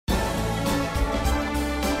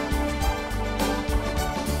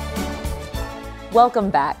Welcome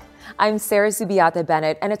back. I'm Sarah Zubiate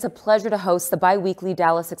Bennett, and it's a pleasure to host the bi-weekly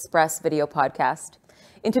Dallas Express video podcast.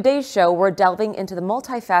 In today's show, we're delving into the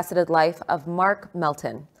multifaceted life of Mark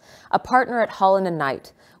Melton, a partner at Holland &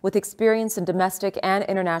 Knight with experience in domestic and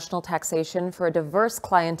international taxation for a diverse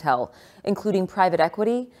clientele, including private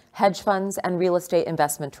equity, hedge funds, and real estate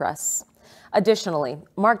investment trusts. Additionally,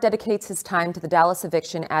 Mark dedicates his time to the Dallas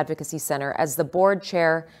Eviction Advocacy Center as the board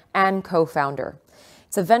chair and co-founder.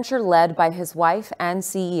 It's a venture led by his wife and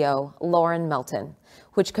CEO, Lauren Melton,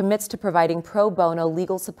 which commits to providing pro bono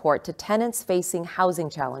legal support to tenants facing housing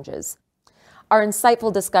challenges. Our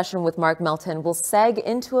insightful discussion with Mark Melton will seg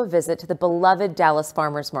into a visit to the beloved Dallas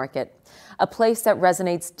Farmers Market, a place that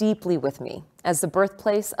resonates deeply with me as the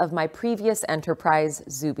birthplace of my previous enterprise,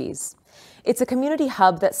 Zubies. It's a community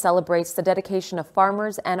hub that celebrates the dedication of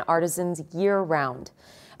farmers and artisans year-round,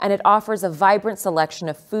 and it offers a vibrant selection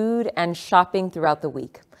of food and shopping throughout the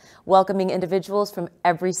week, welcoming individuals from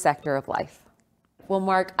every sector of life. Well,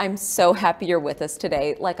 Mark, I'm so happy you're with us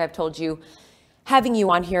today. Like I've told you, having you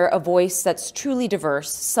on here, a voice that's truly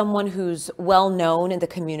diverse, someone who's well known in the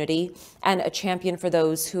community, and a champion for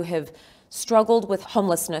those who have struggled with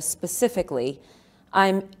homelessness specifically.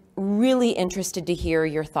 I'm really interested to hear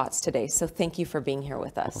your thoughts today, so thank you for being here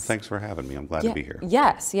with us. Well, thanks for having me. I'm glad to be here.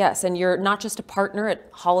 Yes, and you're not just a partner at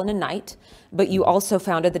Holland & Knight, but you also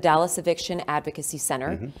founded the Dallas Eviction Advocacy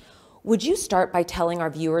Center. Would you start by telling our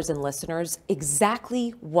viewers and listeners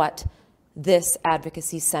exactly what this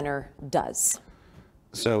advocacy center does?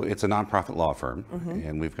 So it's a nonprofit law firm,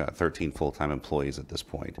 and we've got 13 full-time employees at this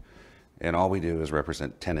point. And all we do is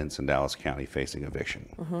represent tenants in Dallas County facing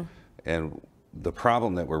eviction. And the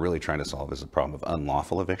problem that we're really trying to solve is the problem of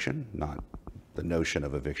unlawful eviction, not the notion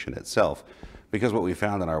of eviction itself. Because what we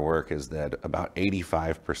found in our work is that about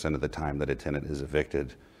 85% of the time that a tenant is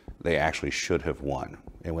evicted, they actually should have won.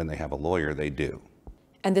 And when they have a lawyer, they do.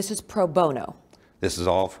 And this is pro bono? This is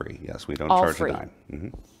all free, yes. We don't charge a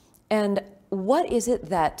dime. And what is it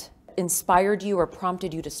that inspired you or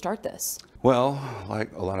prompted you to start this? Well,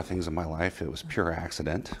 like a lot of things in my life, it was pure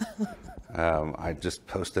accident. I just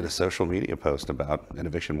posted a social media post about an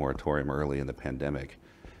eviction moratorium early in the pandemic,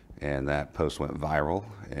 and that post went viral,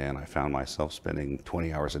 and I found myself spending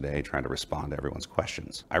 20 hours a day trying to respond to everyone's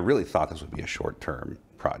questions. I really thought this would be a short-term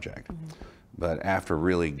project, but after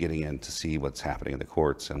really getting in to see what's happening in the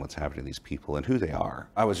courts and what's happening to these people and who they are,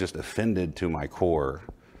 I was just offended to my core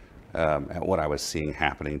at what I was seeing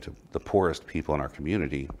happening to the poorest people in our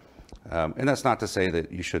community. And that's not to say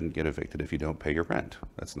that you shouldn't get evicted if you don't pay your rent.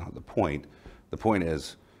 That's not the point. The point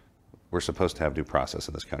is we're supposed to have due process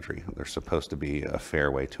in this country. There's supposed to be a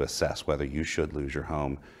fair way to assess whether you should lose your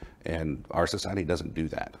home. And our society doesn't do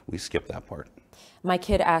that. We skip that part. My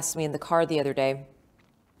kid asked me in the car the other day,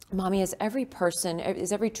 Mommy, is every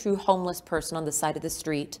true homeless person on the side of the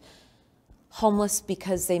street homeless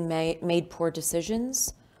because they made poor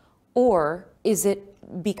decisions? Or is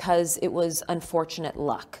it because it was unfortunate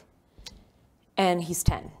luck? And he's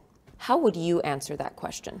 10. How would you answer that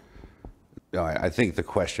question? I think the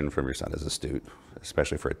question from your son is astute,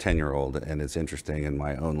 especially for a 10-year-old. And it's interesting in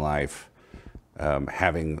my own life,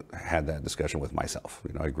 having had that discussion with myself.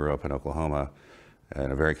 I grew up in Oklahoma in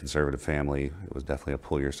a very conservative family. It was definitely a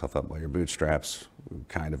pull yourself up by your bootstraps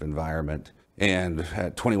kind of environment. And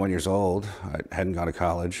at 21 years old, I hadn't gone to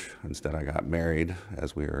college. Instead, I got married,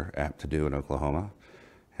 as we were apt to do in Oklahoma,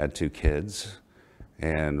 had 2 kids,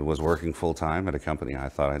 and was working full-time at a company I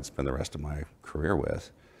thought I'd spend the rest of my career with.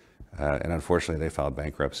 And unfortunately, they filed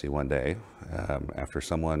bankruptcy one day after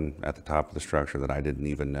someone at the top of the structure that I didn't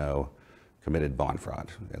even know committed bond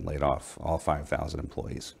fraud and laid off all 5,000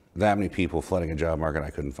 employees. That many people flooding a job market, I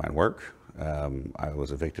couldn't find work. I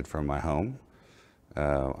was evicted from my home.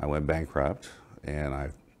 I went bankrupt, and I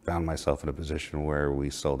found myself in a position where we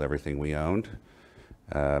sold everything we owned,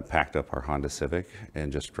 packed up our Honda Civic,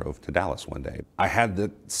 and just drove to Dallas one day. I had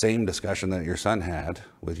the same discussion that your son had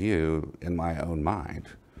with you in my own mind,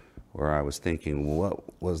 where I was thinking, what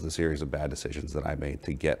was the series of bad decisions that I made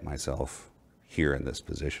to get myself here in this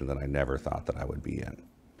position that I never thought that I would be in?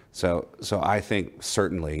 So I think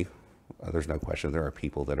certainly, there's no question there are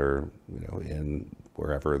people that are in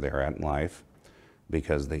wherever they're at in life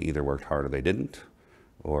because they either worked hard or they didn't,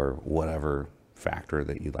 or whatever factor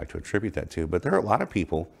that you'd like to attribute that to. But there are a lot of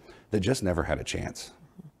people that just never had a chance.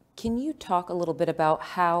 Can you talk a little bit about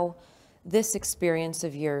how this experience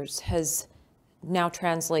of yours has now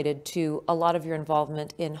translated to a lot of your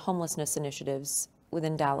involvement in homelessness initiatives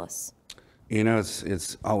within Dallas?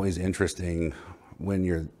 It's always interesting when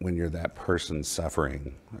you're that person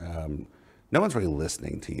suffering. No one's really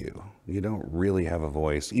listening to you. You don't really have a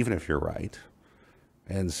voice, even if you're right.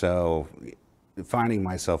 And so finding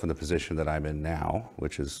myself in the position that I'm in now,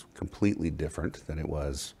 which is completely different than it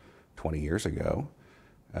was 20 years ago,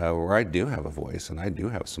 where I do have a voice and I do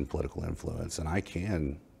have some political influence, and I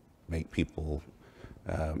can make people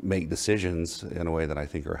make decisions in a way that I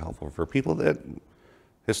think are helpful for people that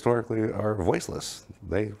historically are voiceless.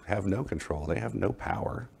 They have no control, they have no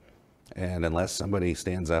power. And unless somebody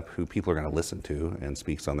stands up who people are going to listen to and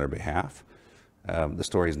speaks on their behalf, the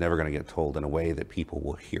story is never going to get told in a way that people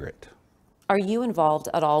will hear it. Are you involved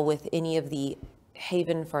at all with any of the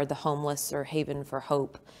Haven for the Homeless or Haven for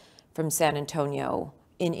Hope from San Antonio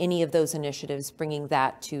in any of those initiatives, bringing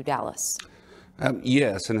that to Dallas?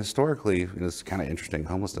 Yes, and historically, it's kind of interesting,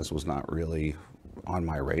 homelessness was not really on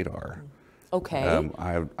my radar. Okay.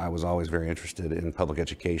 I was always very interested in public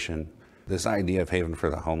education. This idea of Haven for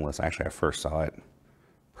the Homeless, actually I first saw it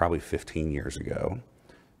probably 15 years ago.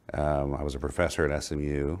 I was a professor at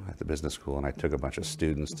SMU at the business school, and I took a bunch of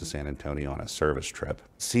students to San Antonio on a service trip.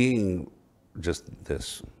 Seeing just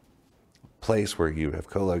this place where you have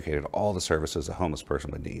co-located all the services a homeless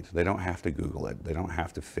person would need. They don't have to Google it. They don't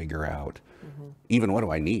have to figure out even what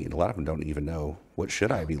do I need. A lot of them don't even know what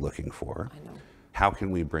should I be looking for. I know. How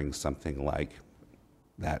can we bring something like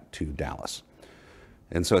that to Dallas?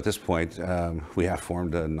 And so at this point, we have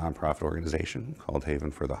formed a nonprofit organization called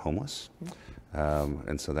Haven for the Homeless.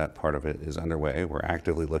 And so that part of it is underway. We're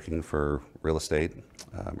actively looking for real estate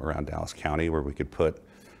around Dallas County where we could put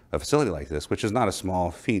a facility like this, which is not a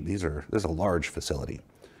small feat. This is a large facility.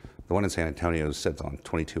 The one in San Antonio sits on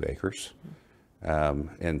 22 acres,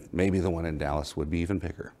 and maybe the one in Dallas would be even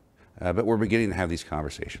bigger. But we're beginning to have these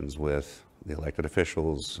conversations with the elected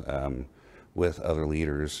officials, with other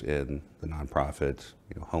leaders in the nonprofit,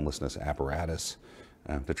 homelessness apparatus,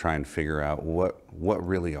 to try and figure out what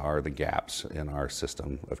really are the gaps in our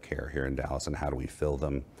system of care here in Dallas, and how do we fill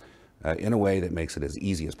them in a way that makes it as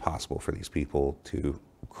easy as possible for these people to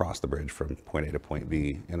cross the bridge from point A to point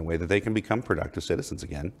B in a way that they can become productive citizens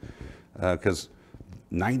again, because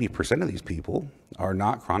 90% of these people are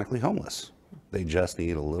not chronically homeless. They just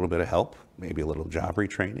need a little bit of help, maybe a little job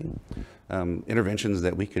retraining, interventions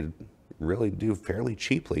that we could really do fairly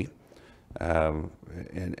cheaply,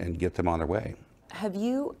 and get them on their way. Have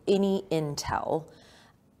you any intel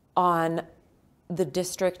on the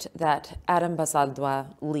district that Adam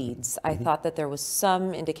Basaldua leads? I thought that there was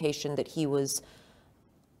some indication that he was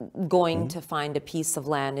going to find a piece of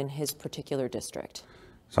land in his particular district.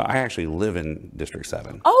 So I actually live in District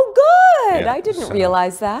 7. Oh, good. Yeah, I didn't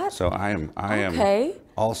realize that. So I am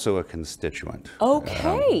also a constituent of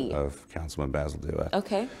Councilman Basaldua.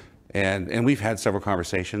 Okay. And we've had several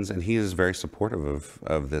conversations, and he is very supportive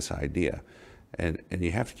of this idea. And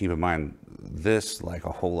you have to keep in mind, this, like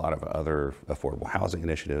a whole lot of other affordable housing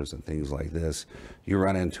initiatives and things like this, you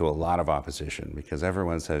run into a lot of opposition because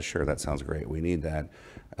everyone says, sure, that sounds great, we need that,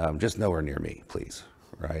 just nowhere near me, please,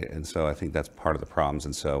 right? And so I think that's part of the problems.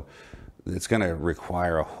 And so it's going to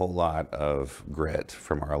require a whole lot of grit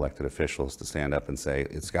from our elected officials to stand up and say,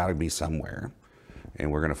 it's got to be somewhere, and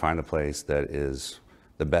we're going to find a place that is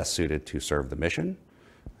the best suited to serve the mission.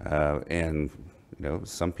 And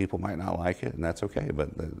some people might not like it, and that's okay, but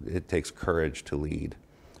it takes courage to lead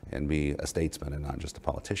and be a statesman and not just a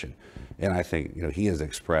politician. And I think he has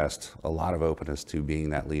expressed a lot of openness to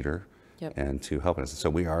being that leader and to helping us.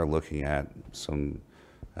 So we are looking at some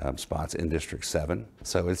spots in District 7.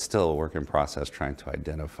 So it's still a work in process trying to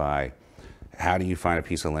identify how do you find a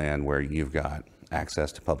piece of land where you've got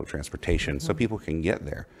access to public transportation so people can get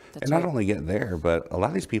there. That's and not only get there, but a lot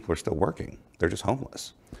of these people are still working. They're just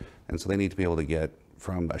homeless. And so they need to be able to get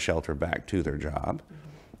from a shelter back to their job.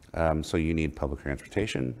 So you need public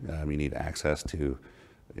transportation. You need access to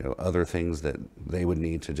other things that they would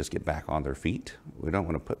need to just get back on their feet. We don't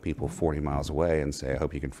want to put people 40 miles away and say, I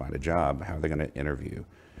hope you can find a job. How are they going to interview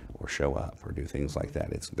or show up or do things like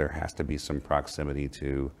that? There has to be some proximity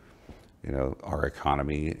to our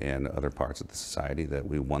economy and other parts of the society that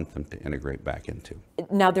we want them to integrate back into.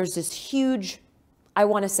 Now there's this huge, I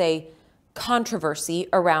want to say, controversy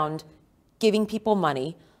around giving people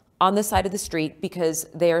money on the side of the street because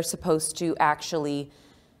they are supposed to actually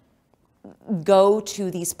go to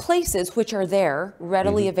these places which are there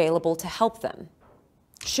readily available to help them.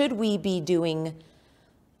 Should we be doing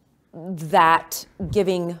that,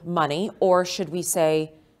 giving money, or should we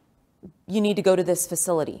say you need to go to this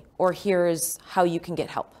facility, or here's how you can get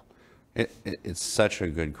help? It's such a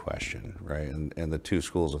good question, right? And the two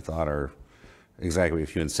schools of thought are exactly,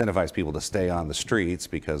 if you incentivize people to stay on the streets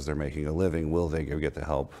because they're making a living, will they go get the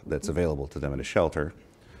help that's available to them in a shelter?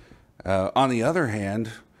 On the other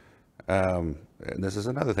hand, and this is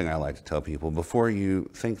another thing I like to tell people, before you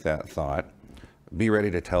think that thought, be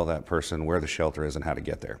ready to tell that person where the shelter is and how to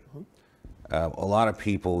get there. A lot of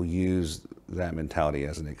people use that mentality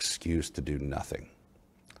as an excuse to do nothing,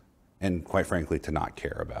 and quite frankly, to not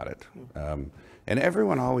care about it. And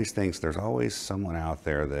everyone always thinks there's always someone out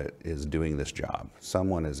there that is doing this job.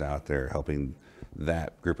 Someone is out there helping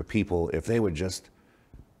that group of people if they would just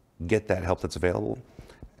get that help that's available.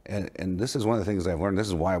 And this is one of the things I've learned. This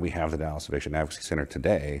is why we have the Dallas Eviction Advocacy Center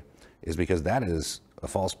today, is because that is a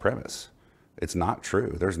false premise. It's not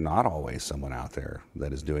true. There's not always someone out there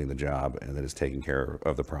that is doing the job and that is taking care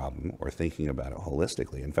of the problem or thinking about it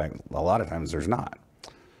holistically. In fact, a lot of times there's not.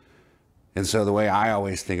 And so the way I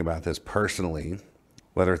always think about this personally,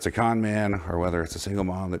 whether it's a con man or whether it's a single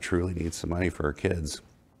mom that truly needs some money for her kids,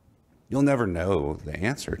 you'll never know the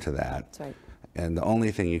answer to that. That's right. And the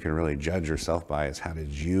only thing you can really judge yourself by is how did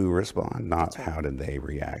you respond, not how did they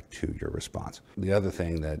react to your response. The other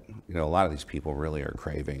thing that a lot of these people really are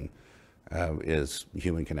craving is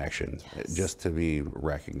human connection, just to be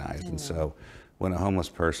recognized. And so when a homeless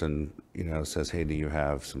person says, hey, do you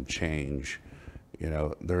have some change?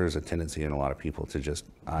 There is a tendency in a lot of people to just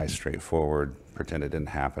eyes straight forward, pretend it didn't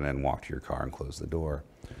happen, and walk to your car and close the door.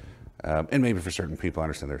 And maybe for certain people, I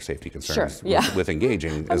understand their safety concerns with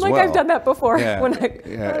engaging as well. I've done that before. I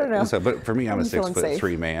don't know. So, but for me, I'm a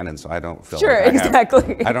 6'3" man, and so I don't feel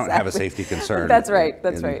I don't have a safety concern. That's right.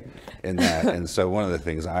 In that, and so one of the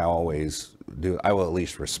things I always do, I will at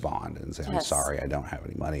least respond and say, I'm sorry, I don't have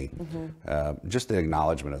any money. Just the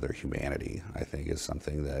acknowledgement of their humanity, I think, is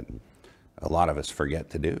something that a lot of us forget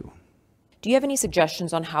to do. Do you have any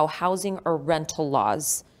suggestions on how housing or rental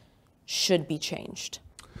laws should be changed?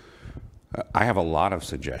 I have a lot of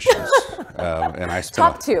suggestions, and I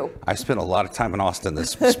spent a lot of time in Austin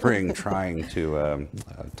this spring trying to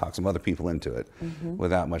talk some other people into it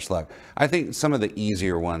without much luck. I think some of the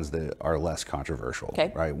easier ones that are less controversial,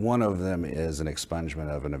 right? One of them is an expungement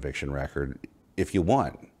of an eviction record if you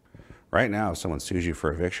won. Right now, if someone sues you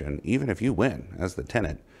for eviction, even if you win as the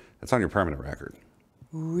tenant, it's on your permanent record.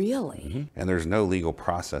 Really? And there's no legal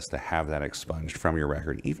process to have that expunged from your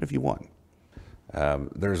record, even if you won.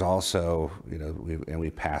 There's also, we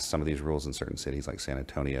passed some of these rules in certain cities like San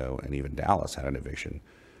Antonio, and even Dallas had an eviction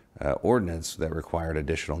ordinance that required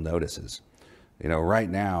additional notices. Right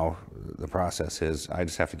now, the process is I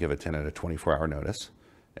just have to give a tenant a 24-hour notice,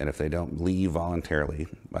 and if they don't leave voluntarily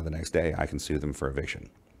by the next day, I can sue them for eviction.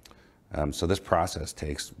 So this process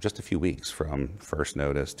takes just a few weeks from first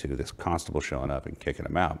notice to this constable showing up and kicking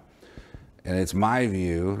them out. And it's my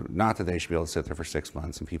view, not that they should be able to sit there for 6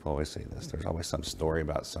 months, and people always say this, there's always some story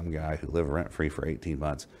about some guy who lived rent-free for 18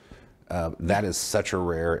 months. That is such a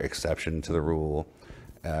rare exception to the rule,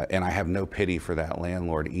 and I have no pity for that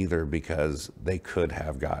landlord either, because they could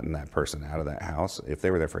have gotten that person out of that house. If they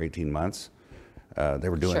were there for 18 months, they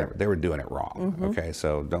were doing it wrong, okay?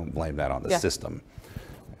 So don't blame that on the system.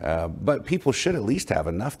 But people should at least have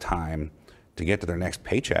enough time to get to their next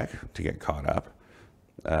paycheck to get caught up.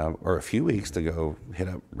 Or a few weeks to go hit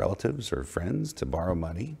up relatives or friends to borrow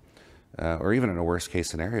money, or even in a worst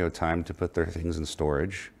case scenario, time to put their things in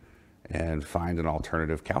storage and find an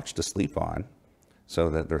alternative couch to sleep on so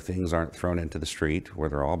that their things aren't thrown into the street where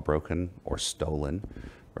they're all broken or stolen,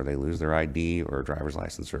 or they lose their ID or driver's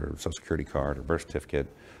license or social security card or birth certificate,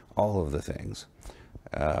 all of the things.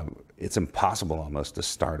 It's impossible almost to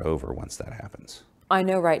start over once that happens. I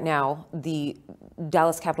know right now the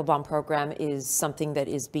Dallas Capital Bond Program is something that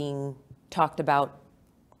is being talked about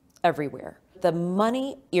everywhere. The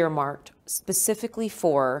money earmarked specifically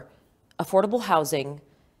for affordable housing,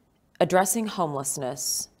 addressing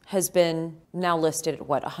homelessness, has been now listed at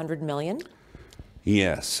what, 100 million?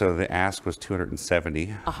 Yes, so the ask was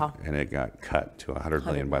 270, and it got cut to 100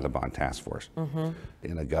 million by the Bond Task Force.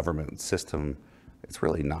 In a government system, it's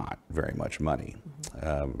really not very much money.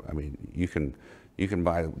 I mean, you can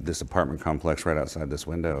buy this apartment complex right outside this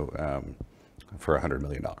window for $100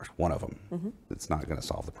 million, one of them. It's not going to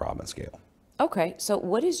solve the problem at scale. Okay, so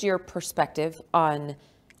what is your perspective on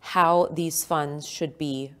how these funds should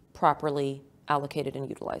be properly allocated and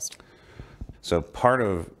utilized? So part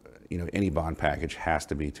of any bond package has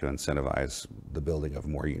to be to incentivize the building of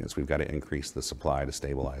more units. We've got to increase the supply to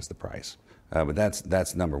stabilize the price. But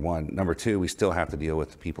that's number one. Number two, we still have to deal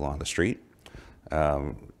with the people on the street.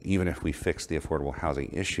 Even if we fix the affordable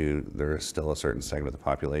housing issue, there is still a certain segment of the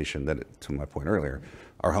population that, to my point earlier,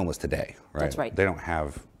 are homeless today, right? That's right. They don't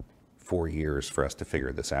have 4 years for us to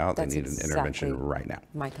figure this out. They need an intervention right now.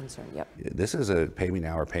 My concern, yep. This is a pay me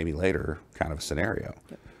now or pay me later kind of scenario.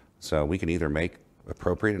 Yep. So we can either make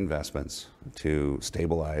appropriate investments to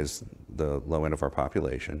stabilize the low end of our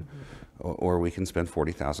population, or we can spend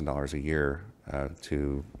 $40,000 a year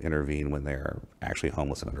to intervene when they're actually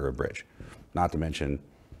homeless and under a bridge. Not to mention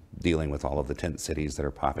dealing with all of the tent cities that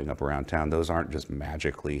are popping up around town. Those aren't just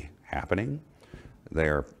magically happening.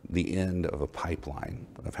 They're the end of a pipeline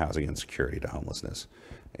of housing insecurity to homelessness.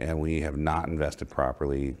 And we have not invested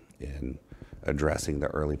properly in addressing the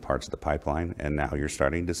early parts of the pipeline, and now you're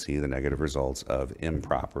starting to see the negative results of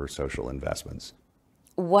improper social investments.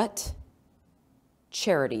 What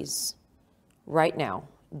charities right now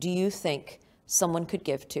do you think someone could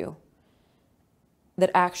give to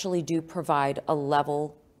that actually do provide a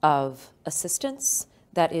level of assistance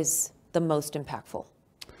that is the most impactful?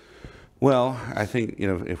 Well, I think,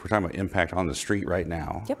 if we're talking about impact on the street right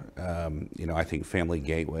now, Yep. I think Family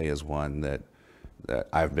Gateway is one that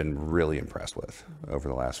I've been really impressed with over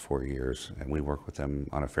the last 4 years, and we work with them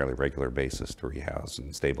on a fairly regular basis to rehouse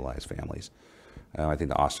and stabilize families. I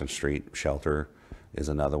think the Austin Street Shelter is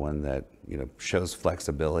another one that shows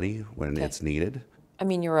flexibility when it's needed. I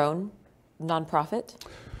mean, your own nonprofit,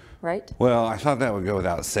 right? Well, I thought that would go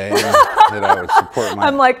without saying that I would support my.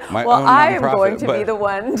 I'm like, my well, own I am nonprofit, going to be the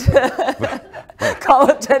one to call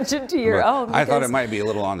attention to your own. I thought it might be a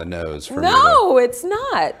little on the nose for me. No, it's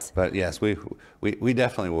not. But yes, we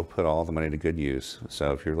definitely will put all the money to good use.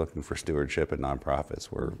 So if you're looking for stewardship and nonprofits,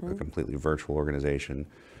 we're a completely virtual organization.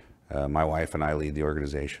 My wife and I lead the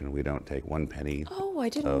organization. We don't take one penny. Oh, I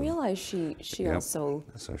didn't realize she also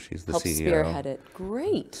so she's the helped CEO. spearhead it.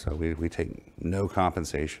 Great. So we take no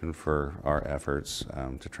compensation for our efforts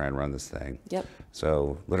to try and run this thing. Yep.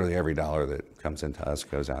 So literally every dollar that comes into us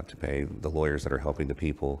goes out to pay the lawyers that are helping the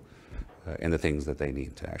people and the things that they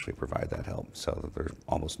need to actually provide that help, so that there's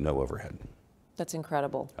almost no overhead. That's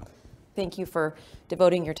incredible. Yeah. Thank you for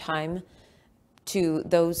devoting your time to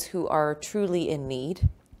those who are truly in need.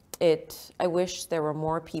 I wish there were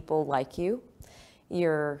more people like you.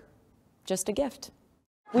 You're just a gift.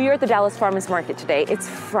 We are at the Dallas Farmers Market today. It's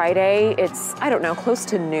Friday. It's, I don't know, close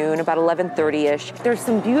to noon, about 11:30-ish. There's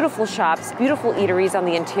some beautiful shops, beautiful eateries on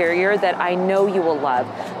the interior that I know you will love.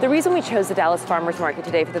 The reason we chose the Dallas Farmers Market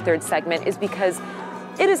today for the third segment is because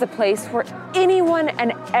it is a place where anyone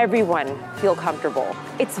and everyone feel comfortable.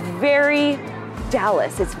 It's very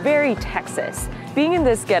Dallas. It's very Texas. Being in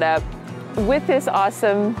this getup with this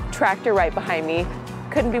awesome tractor right behind me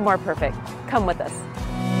couldn't be more perfect. Come with us.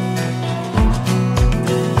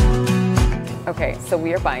 Okay, so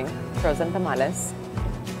we are buying frozen tamales.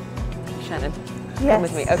 Shannon, come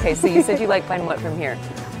with me. Okay, so you said you like buying what from here?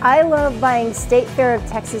 I love buying State Fair of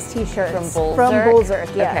Texas t-shirts. From Bull's From Earth? Bull's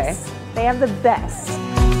Earth, yes. Okay. They have the best.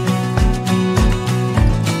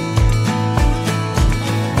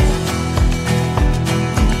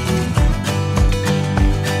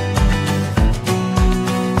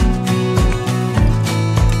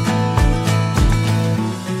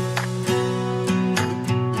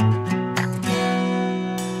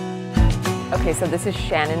 Okay, so this is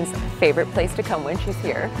Shannon's favorite place to come when she's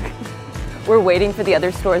here. We're waiting for the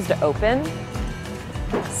other stores to open.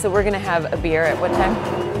 So we're gonna have a beer at what time?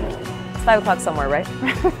 It's 5 o'clock somewhere, right?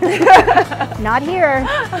 Not here.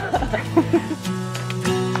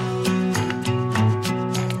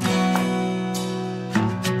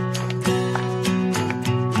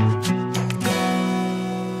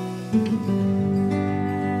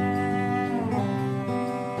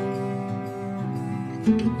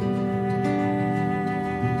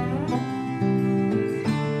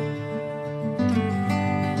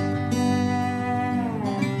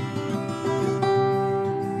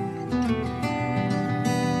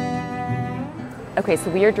 Okay,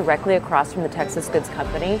 so we are directly across from the Texas Goods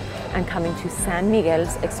Company and coming to San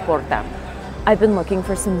Miguel's Exporta. I've been looking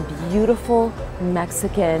for some beautiful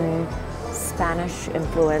Mexican, Spanish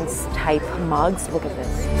influence type mugs. Look at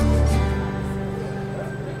this.